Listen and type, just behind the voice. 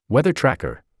Weather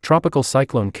tracker: Tropical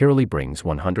Cyclone Kirrily brings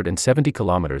 170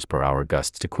 km/h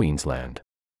gusts to Queensland.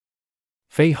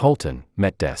 Faye Holton,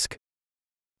 Met Desk.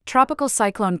 Tropical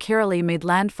Cyclone Kirrily made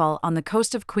landfall on the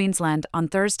coast of Queensland on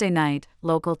Thursday night,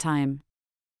 local time.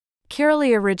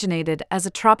 Kirrily originated as a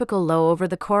tropical low over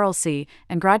the Coral Sea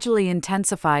and gradually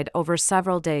intensified over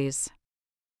several days.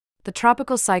 The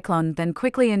tropical cyclone then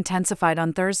quickly intensified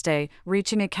on Thursday,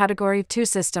 reaching a Category 2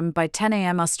 system by 10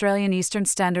 a.m. Australian Eastern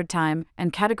Standard Time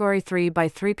and Category 3 by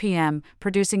 3 p.m.,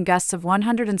 producing gusts of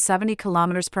 170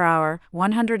 km/h,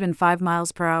 105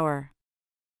 miles per hour.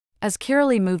 As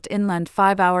Kirrily moved inland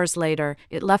 5 hours later,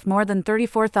 it left more than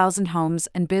 34,000 homes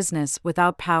and business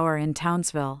without power in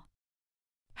Townsville.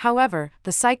 However,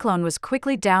 the cyclone was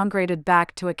quickly downgraded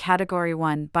back to a Category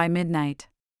 1 by midnight.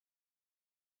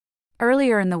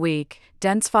 Earlier in the week,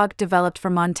 dense fog developed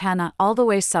from Montana all the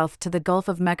way south to the Gulf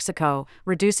of Mexico,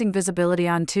 reducing visibility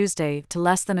on Tuesday to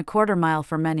less than a quarter mile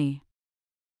for many.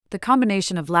 The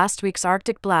combination of last week's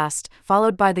Arctic blast,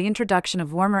 followed by the introduction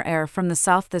of warmer air from the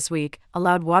south this week,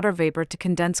 allowed water vapor to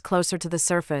condense closer to the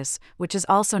surface, which is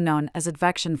also known as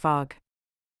advection fog.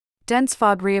 Dense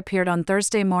fog reappeared on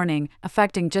Thursday morning,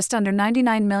 affecting just under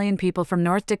 99 million people from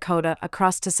North Dakota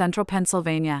across to central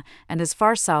Pennsylvania and as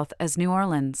far south as New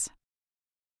Orleans.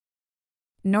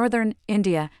 Northern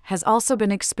India has also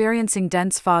been experiencing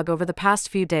dense fog over the past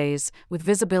few days, with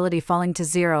visibility falling to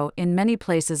zero in many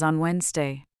places on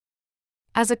Wednesday.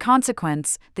 As a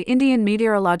consequence, the Indian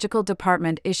Meteorological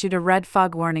Department issued a red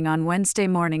fog warning on Wednesday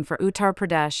morning for Uttar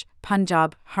Pradesh,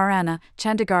 Punjab, Haryana,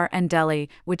 Chandigarh and Delhi,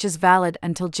 which is valid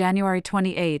until January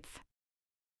 28.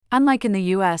 Unlike in the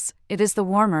U.S., it is the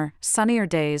warmer, sunnier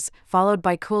days, followed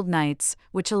by cooled nights,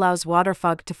 which allows water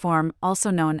fog to form,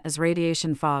 also known as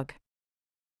radiation fog.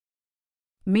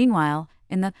 Meanwhile,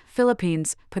 in the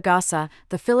Philippines, PAGASA,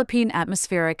 the Philippine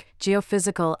Atmospheric,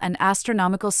 Geophysical and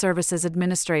Astronomical Services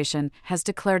Administration, has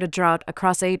declared a drought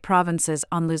across 8 provinces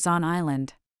on Luzon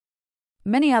Island.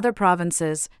 Many other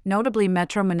provinces, notably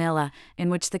Metro Manila, in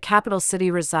which the capital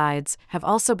city resides, have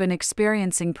also been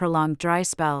experiencing prolonged dry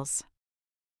spells.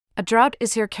 A drought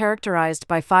is here characterized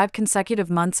by 5 consecutive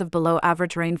months of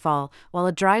below-average rainfall, while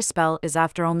a dry spell is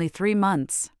after only 3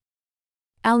 months.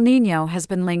 El Niño has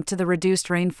been linked to the reduced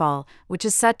rainfall, which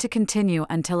is set to continue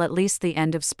until at least the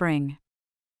end of spring.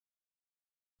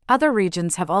 Other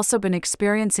regions have also been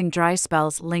experiencing dry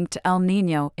spells linked to El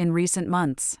Niño in recent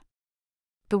months.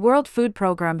 The World Food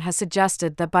Programme has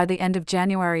suggested that by the end of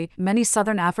January, many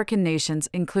southern African nations,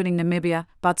 including Namibia,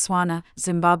 Botswana,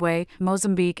 Zimbabwe,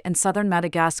 Mozambique, and southern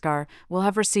Madagascar, will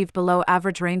have received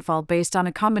below-average rainfall based on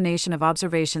a combination of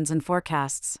observations and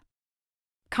forecasts.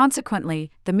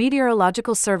 Consequently, the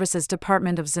Meteorological Services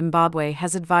Department of Zimbabwe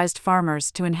has advised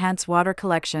farmers to enhance water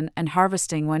collection and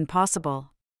harvesting when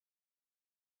possible.